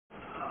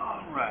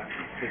Alright,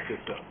 let's pick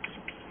this up.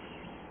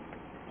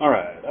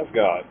 Alright, I've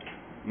got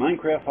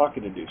Minecraft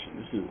Pocket Edition.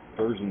 This is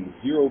version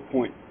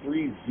 0.30,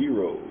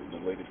 the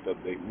latest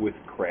update with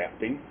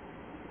crafting.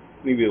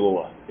 Give you a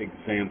little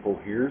example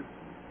here.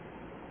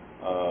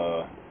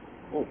 I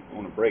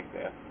want to break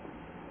that.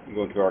 We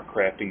go to our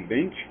crafting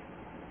bench.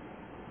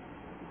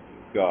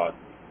 We've got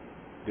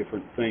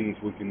different things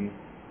we can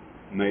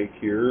make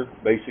here.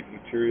 Basic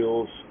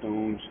materials,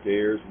 stone,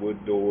 stairs,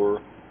 wood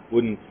door,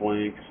 wooden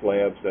plank,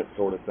 slabs, that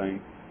sort of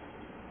thing.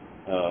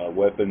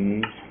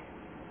 Weapons,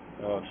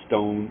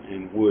 stone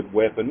and wood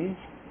weapons,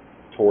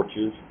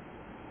 torches.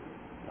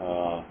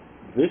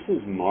 This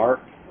is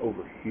marked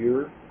over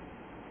here.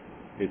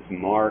 It's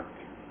marked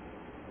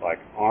like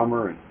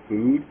armor and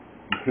food,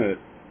 but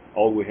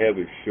all we have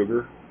is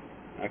sugar.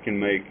 I can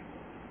make,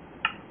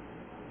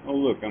 oh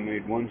look, I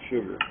made one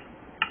sugar.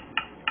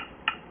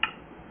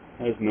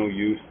 Has no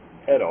use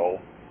at all.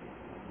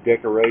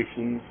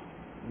 Decorations,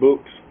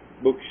 books,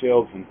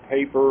 bookshelves, and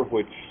paper,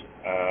 which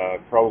I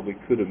probably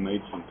could have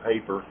made some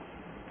paper,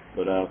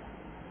 but I've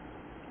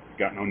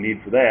got no need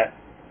for that.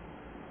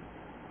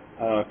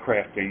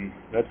 Crafting,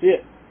 that's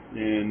it.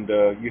 And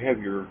you have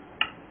your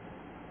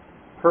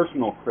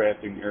personal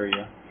crafting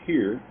area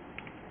here,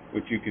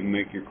 which you can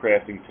make your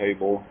crafting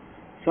table.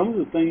 Some of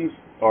the things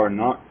are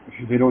not,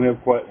 they don't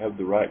quite have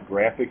the right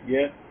graphic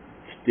yet.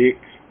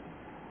 Sticks,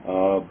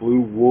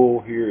 blue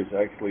wool here is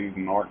actually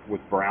marked with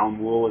brown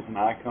wool as an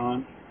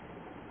icon.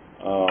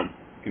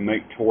 You can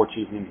make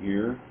torches in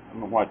here. I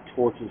don't know why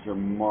torches are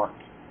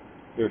marked.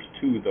 There's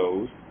two of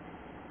those.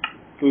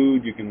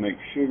 Food, you can make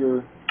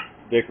sugar.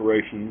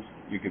 Decorations,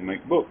 you can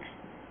make books.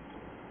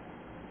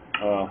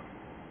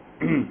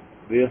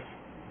 This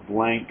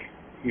blank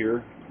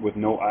here with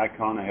no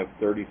icon, I have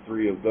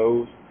 33 of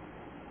those.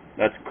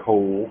 That's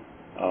coal.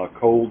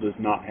 Coal does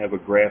not have a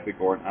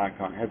graphic or an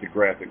icon. It has a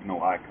graphic,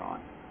 no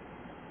icon.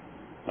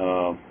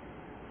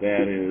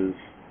 That is,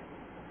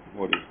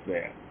 what is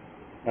that?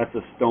 That's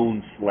a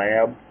stone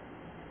slab.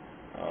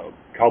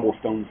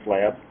 Cobblestone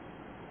slab.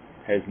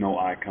 Has no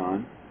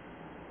icon.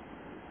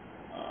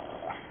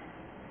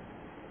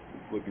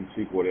 Let's look and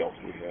see what else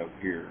we have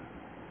here.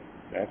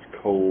 That's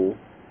coal.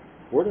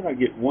 Where did I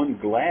get one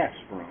glass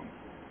from?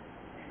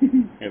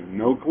 I have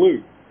no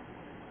clue.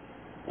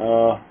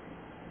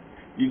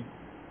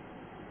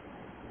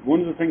 One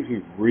of the things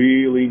we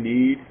really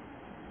need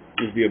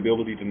is the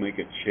ability to make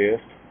a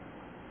chest.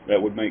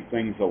 That would make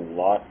things a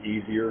lot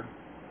easier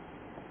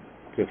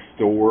to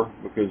store,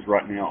 because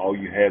right now all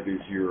you have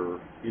is your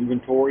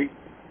inventory.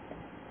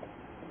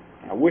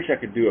 I wish I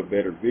could do a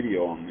better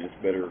video on this,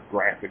 better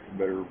graphics,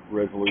 better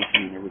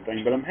resolution and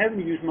everything, but I'm having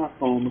to use my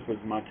phone because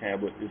my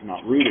tablet is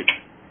not rooted.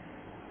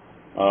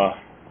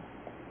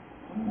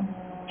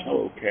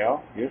 Hello,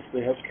 cow. Yes,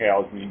 they have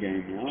cows in the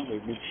game now.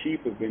 The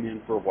sheep have been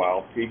in for a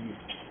while. Pigs,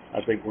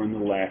 I think we're in the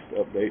last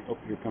update. Oh,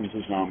 here comes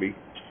a zombie.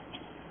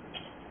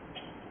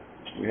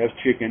 We have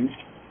chickens,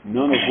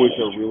 none of which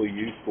are really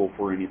useful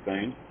for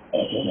anything,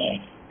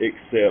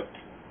 except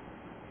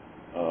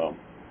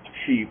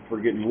sheep for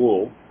getting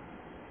wool.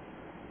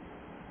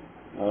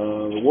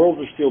 The worlds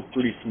are still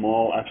pretty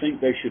small. I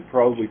think they should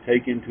probably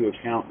take into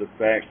account the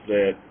fact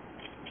that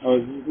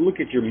look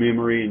at your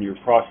memory and your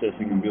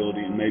processing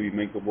ability and maybe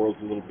make the worlds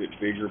a little bit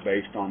bigger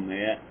based on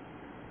that.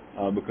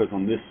 Because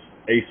on this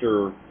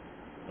Asus,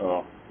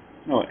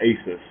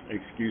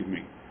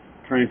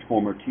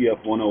 Transformer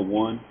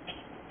TF101,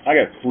 I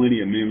got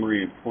plenty of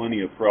memory and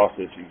plenty of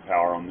processing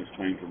power on this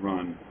thing to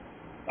run.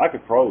 I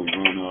could probably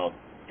run a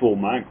full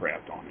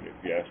Minecraft on it, if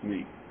you ask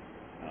me.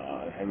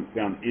 I haven't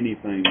found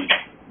anything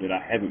that I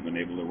haven't been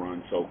able to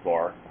run so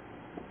far.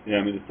 Yeah,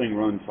 I mean, the thing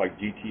runs like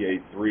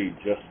GTA 3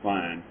 just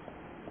fine.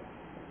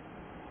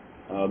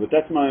 But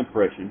that's my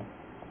impression.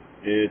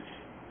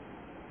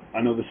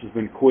 I know this has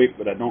been quick,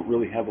 but I don't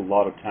really have a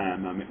lot of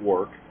time. I'm at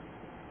work,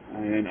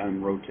 and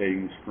I'm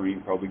rotating the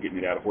screen, probably getting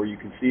it out of where you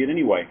can see it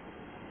anyway.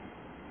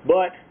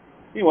 But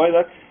anyway,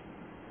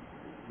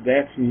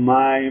 that's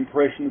my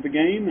impression of the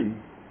game, and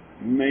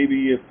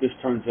maybe if this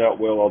turns out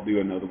well, I'll do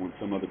another one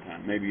some other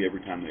time. Maybe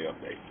every time they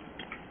update.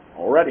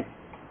 Alrighty.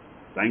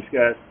 Thanks,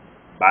 guys.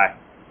 Bye.